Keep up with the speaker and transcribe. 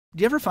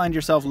Do you ever find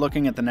yourself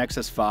looking at the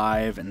Nexus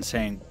 5 and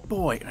saying,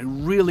 boy, I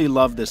really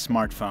love this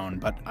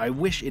smartphone, but I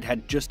wish it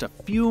had just a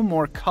few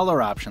more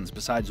color options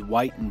besides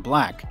white and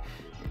black,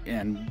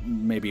 and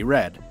maybe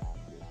red?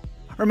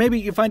 Or maybe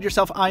you find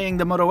yourself eyeing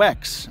the Moto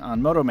X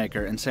on Moto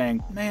Maker and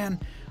saying, man,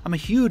 I'm a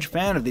huge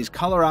fan of these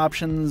color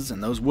options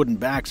and those wooden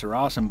backs are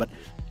awesome, but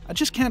I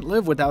just can't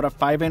live without a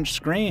 5-inch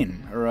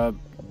screen or a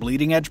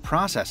bleeding-edge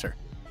processor.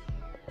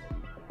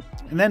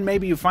 And then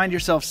maybe you find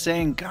yourself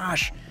saying,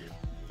 gosh,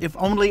 if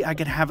only I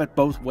could have it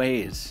both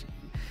ways.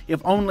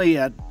 If only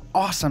an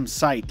awesome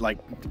site like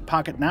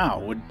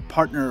Pocketnow would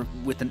partner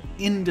with an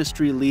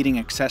industry-leading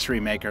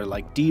accessory maker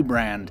like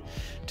dbrand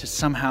to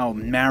somehow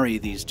marry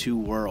these two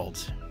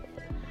worlds.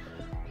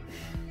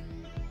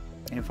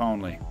 If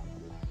only.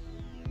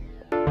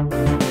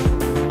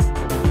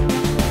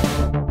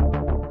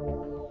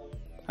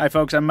 Hi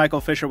folks, I'm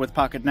Michael Fisher with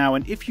Pocketnow,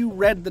 and if you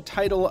read the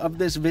title of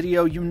this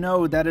video, you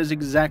know that is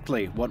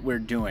exactly what we're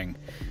doing.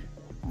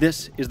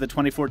 This is the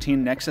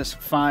 2014 Nexus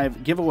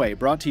 5 giveaway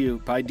brought to you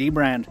by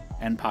dbrand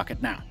and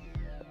Pocketnow.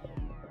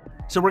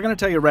 So we're going to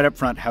tell you right up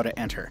front how to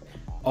enter.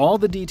 All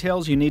the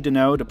details you need to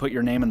know to put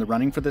your name in the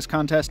running for this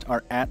contest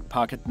are at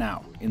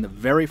Pocketnow, in the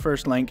very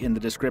first link in the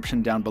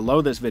description down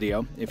below this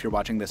video if you're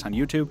watching this on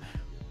YouTube,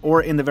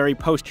 or in the very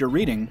post you're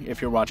reading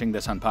if you're watching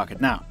this on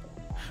Pocketnow.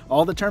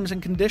 All the terms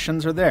and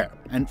conditions are there,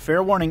 and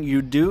fair warning,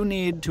 you do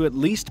need to at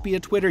least be a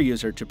Twitter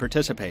user to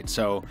participate,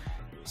 so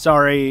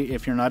sorry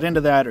if you're not into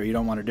that or you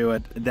don't want to do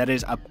it. That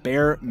is a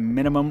bare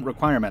minimum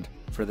requirement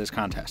for this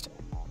contest.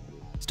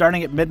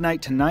 Starting at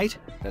midnight tonight,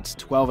 that's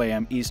 12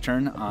 a.m.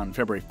 Eastern on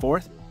February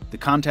 4th, the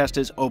contest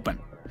is open.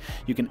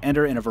 You can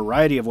enter in a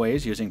variety of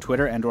ways using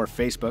Twitter and or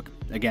Facebook.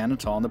 Again,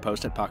 it's all in the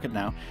post at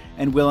Pocketnow.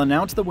 And we'll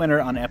announce the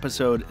winner on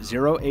episode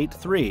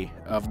 083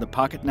 of the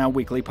Pocketnow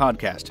Weekly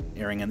Podcast,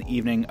 airing in the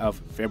evening of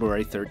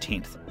February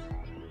 13th.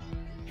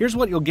 Here's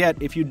what you'll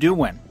get if you do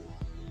win.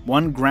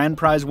 One grand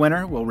prize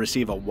winner will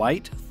receive a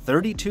white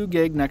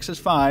 32GB Nexus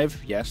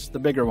 5, yes, the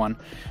bigger one,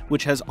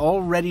 which has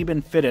already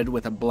been fitted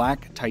with a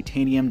black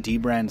titanium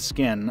dbrand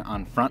skin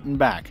on front and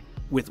back,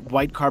 with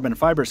white carbon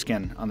fiber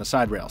skin on the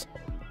side rails.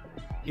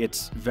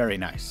 It's very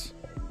nice.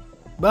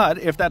 But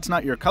if that's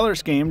not your color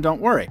scheme, don't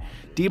worry.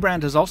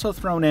 dbrand has also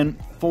thrown in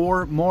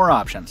 4 more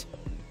options: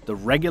 the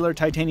regular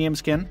titanium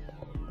skin,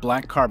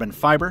 black carbon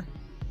fiber,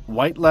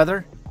 white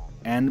leather,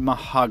 and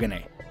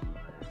mahogany.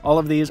 All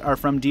of these are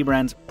from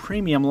dbrand's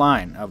premium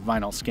line of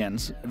vinyl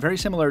skins, very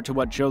similar to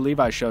what Joe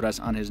Levi showed us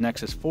on his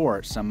Nexus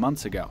 4 some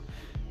months ago.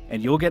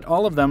 And you'll get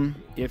all of them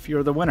if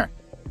you're the winner.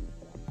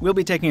 We'll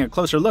be taking a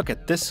closer look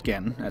at this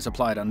skin, as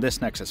applied on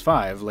this Nexus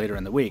 5, later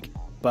in the week.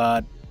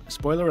 But,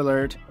 spoiler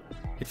alert,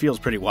 it feels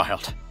pretty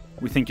wild.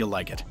 We think you'll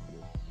like it.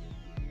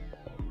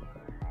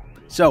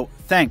 So,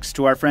 thanks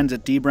to our friends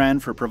at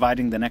dbrand for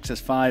providing the Nexus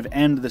 5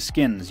 and the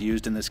skins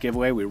used in this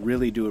giveaway. We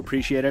really do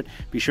appreciate it.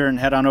 Be sure and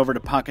head on over to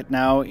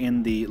Pocketnow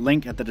in the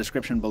link at the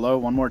description below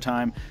one more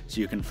time so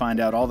you can find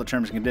out all the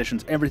terms and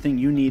conditions, everything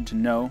you need to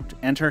know to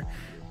enter.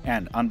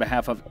 And on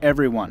behalf of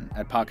everyone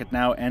at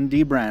Pocketnow and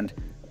dbrand,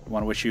 I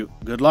want to wish you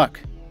good luck.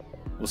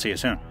 We'll see you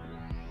soon.